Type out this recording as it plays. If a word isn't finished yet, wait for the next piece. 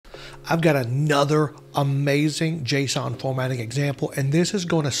I've got another amazing JSON formatting example, and this is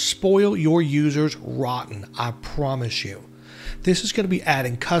going to spoil your users rotten, I promise you. This is going to be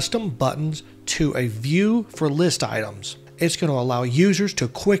adding custom buttons to a view for list items. It's going to allow users to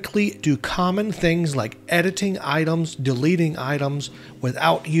quickly do common things like editing items, deleting items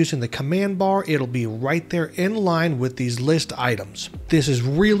without using the command bar. It'll be right there in line with these list items. This is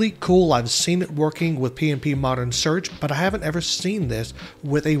really cool. I've seen it working with PnP Modern Search, but I haven't ever seen this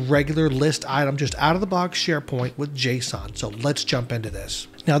with a regular list item, just out of the box SharePoint with JSON. So let's jump into this.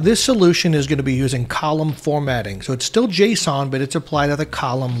 Now this solution is going to be using column formatting. So it's still JSON, but it's applied at the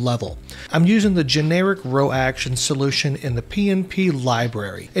column level. I'm using the generic row action solution in the PnP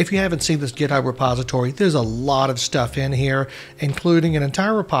library. If you haven't seen this GitHub repository, there's a lot of stuff in here, including an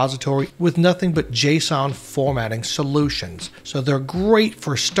entire repository with nothing but JSON formatting solutions. So they're great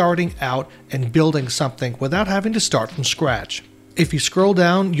for starting out and building something without having to start from scratch. If you scroll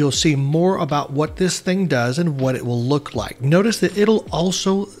down, you'll see more about what this thing does and what it will look like. Notice that it'll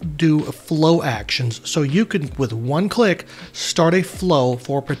also do flow actions, so you can, with one click, start a flow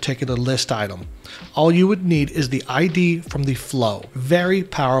for a particular list item. All you would need is the ID from the flow. Very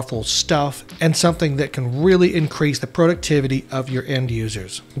powerful stuff, and something that can really increase the productivity of your end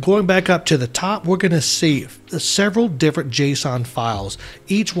users. Going back up to the top, we're going to see several different JSON files.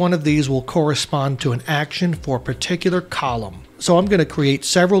 Each one of these will correspond to an action for a particular column. So I'm going to create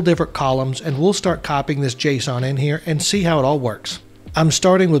several different columns, and we'll start copying this JSON in here and see how it all works. I'm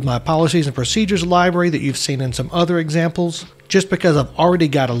starting with my policies and procedures library that you've seen in some other examples, just because I've already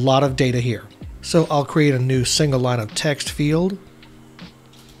got a lot of data here. So I'll create a new single line of text field.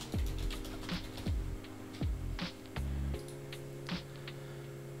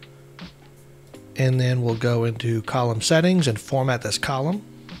 And then we'll go into column settings and format this column.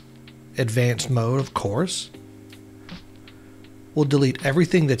 Advanced mode, of course. We'll delete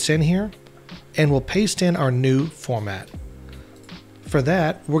everything that's in here, and we'll paste in our new format. For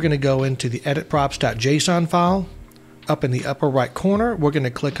that, we're going to go into the editprops.json file. Up in the upper right corner, we're going to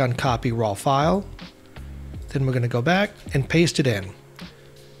click on copy raw file. Then we're going to go back and paste it in.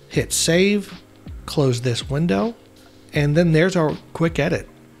 Hit save, close this window, and then there's our quick edit.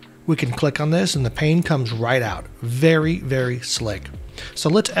 We can click on this and the pane comes right out. Very, very slick. So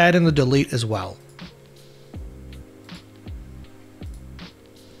let's add in the delete as well.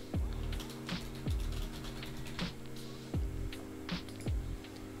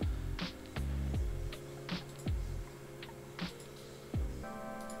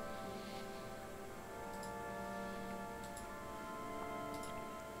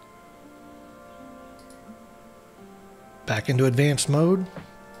 Back into advanced mode,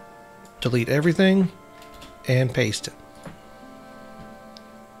 delete everything, and paste it.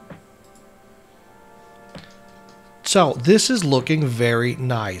 So this is looking very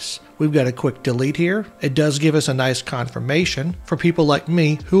nice. We've got a quick delete here. It does give us a nice confirmation for people like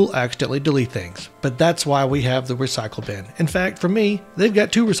me who will accidentally delete things. But that's why we have the recycle bin. In fact, for me, they've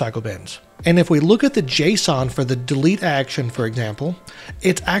got 2 recycle bins. And if we look at the JSON for the delete action, for example,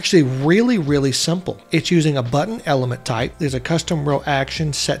 it's actually really, really simple. It's using a button element type. There's a custom row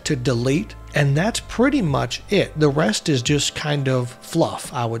action set to delete, and that's pretty much it. The rest is just kind of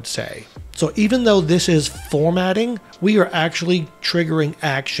fluff, I would say. So even though this is formatting, we are actually triggering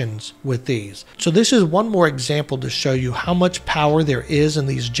actions with these. So this is one more example to show you how much power there is in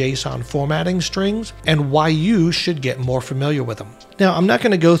these JSON formatting strings and why you should get more familiar with them. Now, I'm not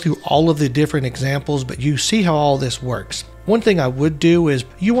going to go through all of the different examples, but you see how all this works. One thing I would do is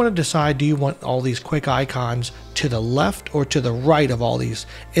you want to decide, do you want all these quick icons to the left or to the right of all these?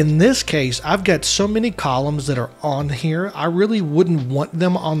 In this case, I've got so many columns that are on here, I really wouldn't want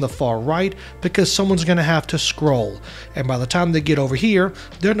them on the far right because someone's going to have to scroll. And by the time they get over here,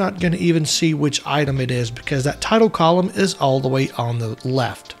 they're not going to even see which item it is because that title column is all the way on the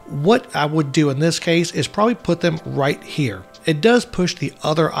left. What I would do in this case is probably put them right here. It does push the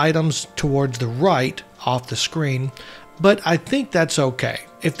other items towards the right off the screen, but I think that's okay.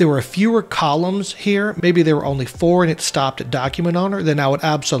 If there were fewer columns here, maybe there were only 4 and it stopped at document owner, then I would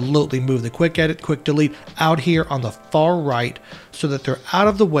absolutely move the quick edit, quick delete out here on the far right so that they're out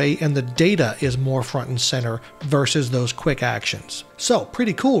of the way and the data is more front and center versus those quick actions. So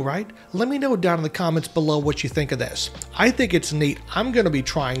pretty cool, right? Let me know down in the comments below what you think of this. I think it's neat. I'm going to be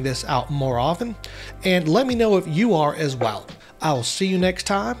trying this out more often, and let me know if you are as well. I'll see you next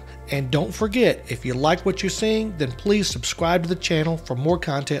time, and don't forget, if you like what you're seeing, then please subscribe to the channel for more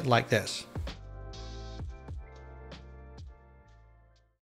content like this.